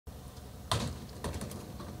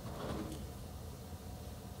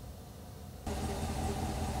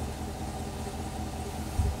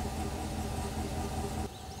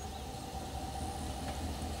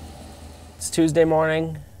Tuesday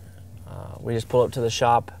morning. We just pulled up to the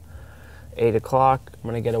shop 8 o'clock. I'm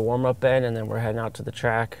gonna get a warm-up in and then we're heading out to the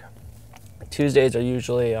track. Tuesdays are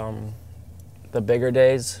usually the bigger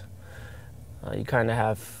days. You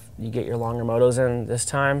get your longer motos in this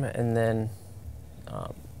time, and then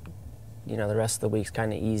you know, the rest of the week's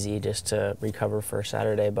kind of easy just to recover for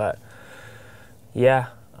Saturday. But yeah,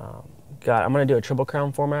 I'm gonna do a Triple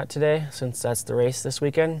Crown format today since that's the race this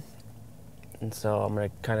weekend. And so I'm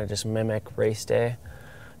gonna kind of just mimic race day.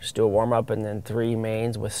 Just do a warm up and then 3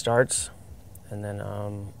 mains with starts. And then,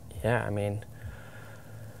 yeah, I mean,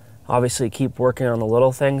 obviously keep working on the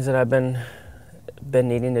little things that I've been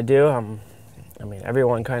needing to do. I mean,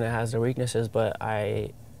 everyone kind of has their weaknesses, but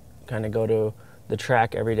I kind of go to the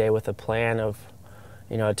track every day with a plan of,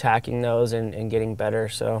 you know, attacking those and getting better.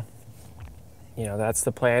 So, you know, that's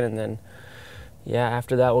the plan. And then, yeah,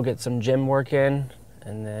 after that, we'll get some gym work in,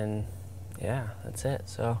 and then, yeah, that's it.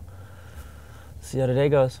 So, see how today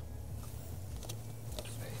goes.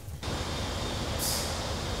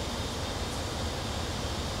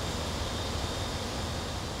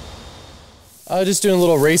 Just doing a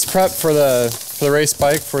little race prep for the race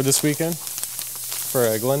bike for this weekend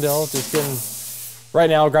for Glendale. Just getting, right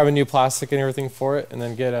now I'll grab a new plastic and everything for it, and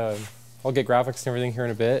then I'll get graphics and everything here in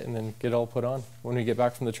a bit, and then get it all put on when we get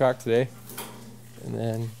back from the track today. And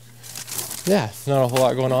then, yeah, not a whole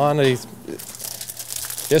lot going on.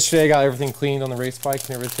 Yesterday I got everything cleaned on the race bike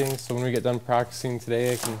and everything, so when we get done practicing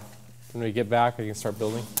today, when we get back, I can start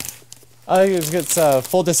building. It gets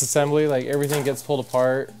full disassembly, like everything gets pulled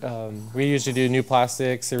apart. We usually do new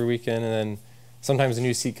plastics every weekend, and then sometimes a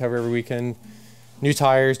new seat cover every weekend. New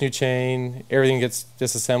tires, new chain, everything gets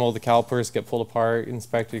disassembled. The calipers get pulled apart,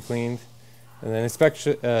 inspected, cleaned. And then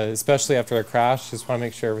especially after a crash, just want to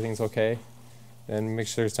make sure everything's okay. And make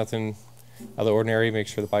sure there's nothing out of the ordinary, make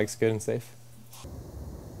sure the bike's good and safe.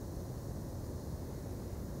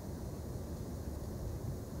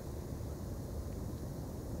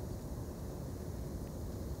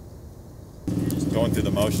 Just going through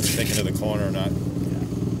the motions, thinking of the corner, not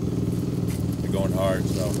going hard,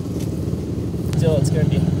 so. Still, it's going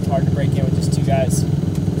to be hard to break in with just 2 guys.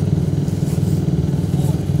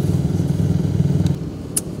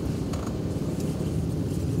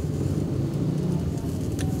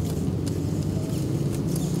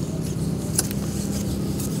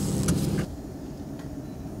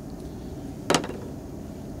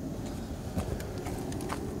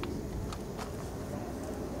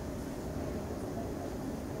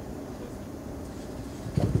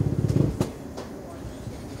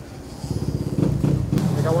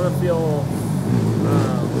 I want to feel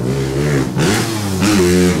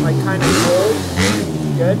like kind of cold,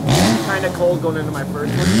 good, kind of cold going into my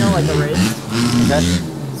first one, you know, like a race. Okay.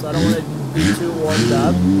 So I don't want to be too warmed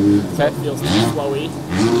up, so it feels too flowy,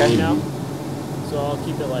 you know. So I'll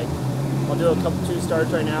keep it like, I'll do a couple 2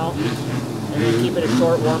 starts right now, and then keep it a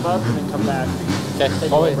short warm up, and then come back. Okay.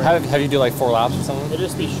 Have you do like 4 laps or something? It'll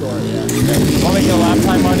just be short, yeah. Okay. Want me to get a lap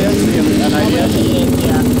time on you so you have an idea?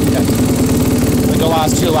 Yeah. Okay. The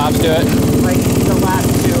last 2 laps, do it. Like the last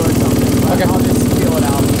 2 or something. But okay. I'll just feel it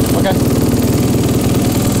out. Okay.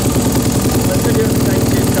 Let's do a nice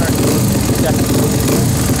 2 start. Yeah.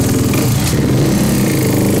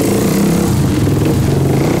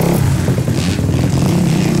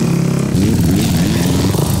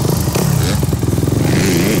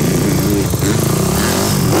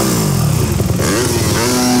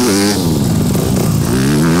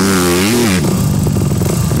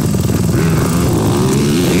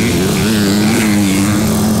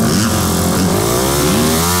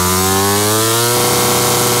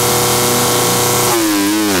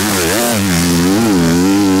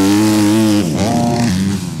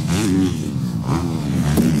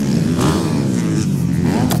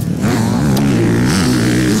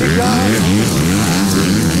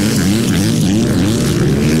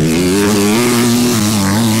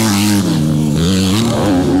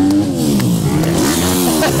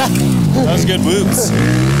 That was good whoops.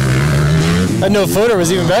 That no footer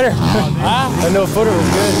was even better. That no footer was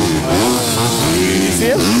good. You see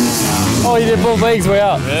him? Oh, he did both legs way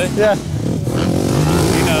out. Really? Yeah.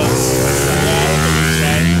 He knows.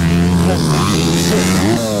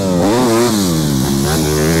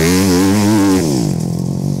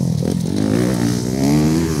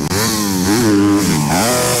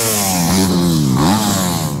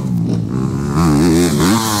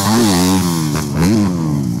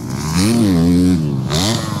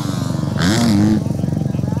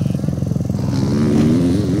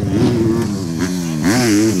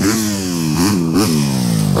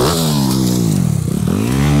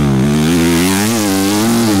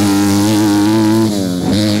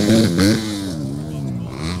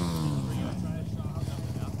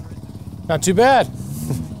 Not too bad. But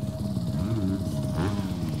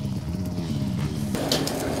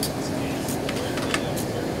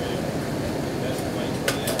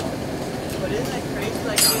isn't that crazy?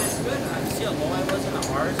 Like, I mean, it's good. I see how low I was in the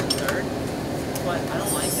R's in third, but I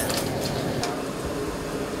don't like that.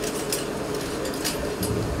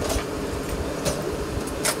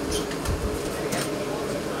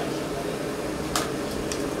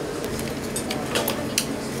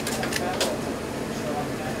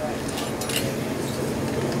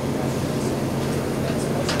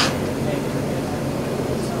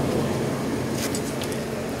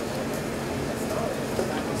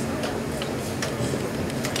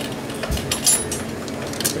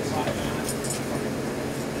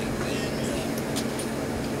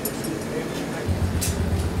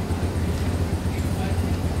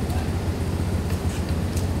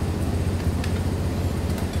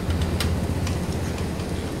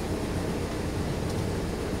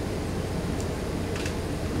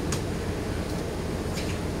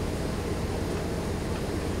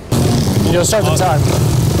 You'll start the time.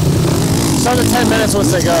 Start the 10 minutes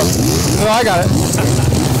once they go. No, I got it. Start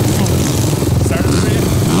it for you?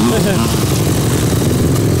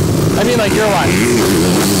 I mean, like your line.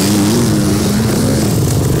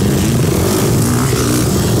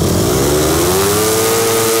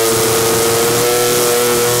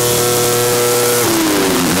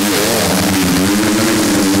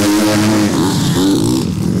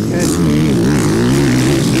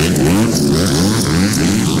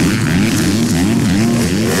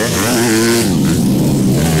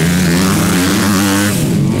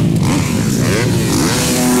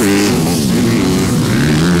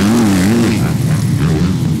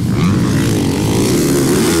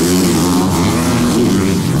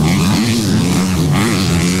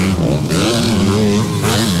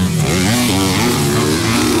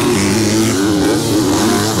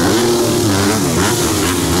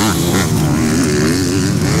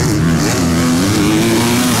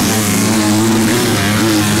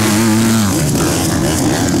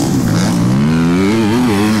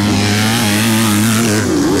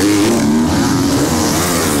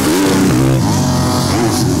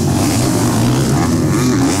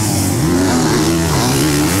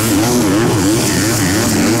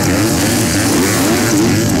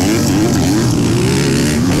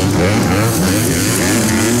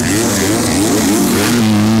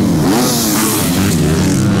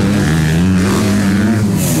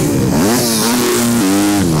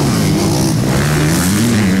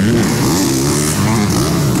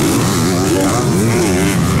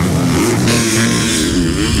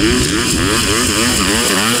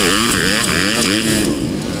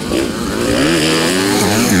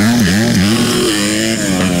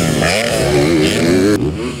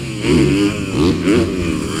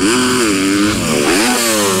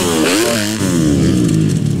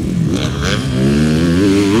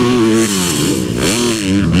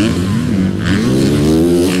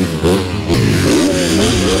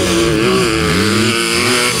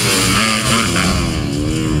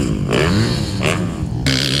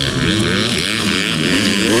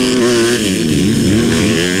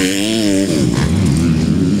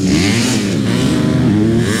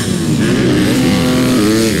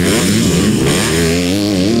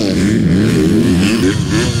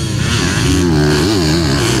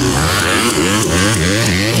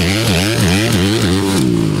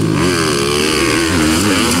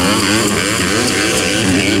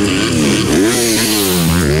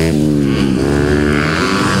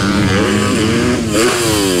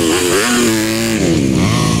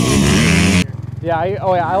 Yeah,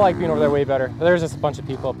 I like being over there way better. There's just a bunch of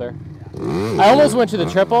people up there. I almost went to the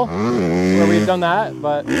triple where we've done that,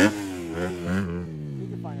 but You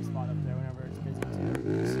can find a spot up there whenever it's busy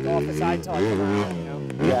too. Just go off the side till I come around, you know?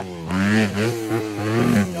 yeah.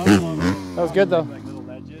 That was good though. Like little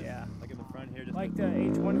ledges. Yeah. Like in the front here. Just Like the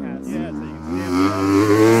H1 has. yeah, so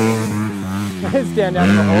you can Stand down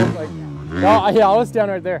in the hole. Like, no, yeah, I'll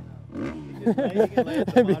stand right there.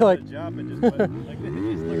 and be like, jump and just, put, like,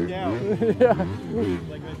 just look down. yeah.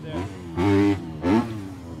 Like right there.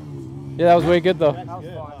 Yeah, that was way good though. That was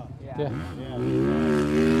fun. Yeah. Yeah.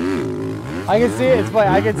 I can see it. It's like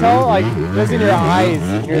I can tell, like, just in your eyes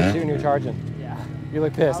when you're charging. Yeah. You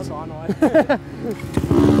look I pissed. was on one.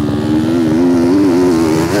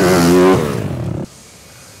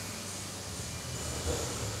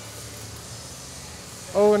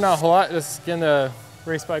 Oh, not a whole lot. Just getting the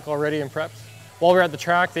race bike all ready and prepped. While we were at the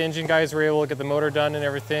track, the engine guys were able to get the motor done and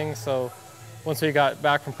everything. So once we got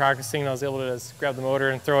back from practicing, I was able to just grab the motor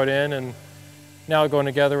and throw it in, and now going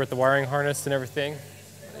together with the wiring harness and everything.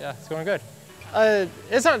 Yeah, it's going good.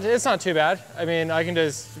 It's not too bad. I mean, I can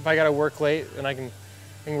just, if I gotta work late, then I can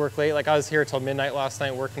work late. Like I was here till midnight last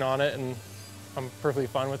night working on it, and I'm perfectly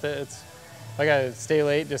fine with it. If I gotta stay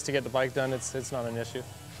late just to get the bike done, it's not an issue.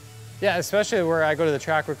 Yeah, especially where I go to the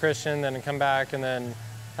track with Christian, then come back and then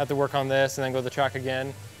have to work on this and then go to the track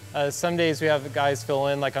again. Some days we have guys fill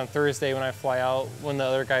in, like on Thursday when I fly out, when the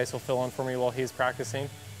other guys will fill in for me while he's practicing.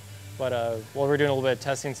 But while we're doing a little bit of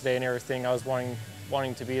testing today and everything, I was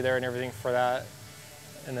wanting to be there and everything for that.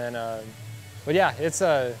 And then, but yeah, it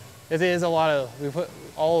is a lot of, we put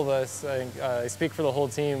all of us, I speak for the whole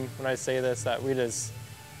team when I say this, that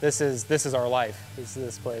this is our life,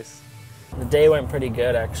 this place. The day went pretty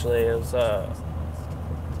good, actually. It was a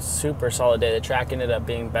super solid day. The track ended up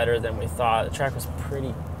being better than we thought. The track was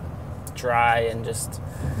pretty dry and just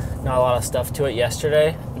not a lot of stuff to it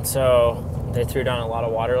yesterday. And so they threw down a lot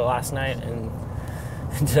of water last night and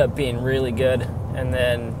ended up being really good. And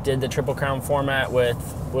then did the Triple Crown format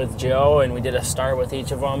with Joe, and we did a start with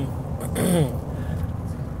each of them.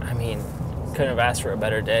 I mean, couldn't have asked for a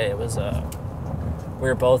better day. It was we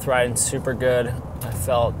were both riding super good. I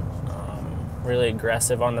felt really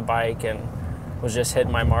aggressive on the bike and was just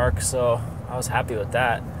hitting my mark, so I was happy with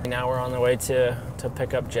that. Now we're on the way to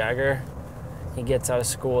pick up Jagger. He gets out of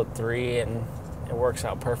school at 3, and it works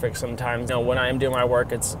out perfect sometimes. You know, when I am doing my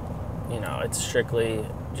work, it's strictly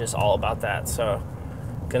just all about that. So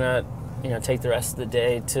gonna, take the rest of the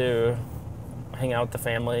day to hang out with the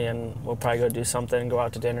family, and we'll probably go do something, go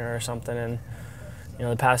out to dinner or something. And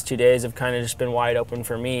the past 2 days have kind of just been wide open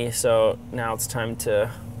for me, so now it's time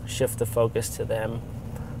to shift the focus to them.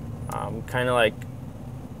 Kind of like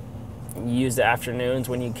use the afternoons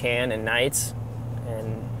when you can and nights,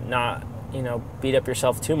 and not beat up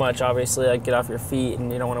yourself too much. Obviously, like, get off your feet,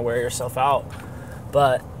 and you don't want to wear yourself out.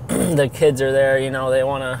 But the kids are there, they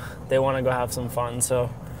want to go have some fun, so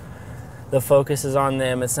the focus is on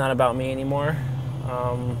them. It's not about me anymore.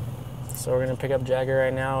 So we're gonna pick up Jagger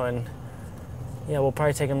right now, and yeah, we'll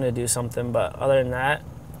probably take him to do something. But other than that,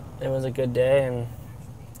 it was a good day, and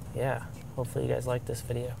yeah, hopefully you guys like this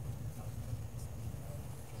video.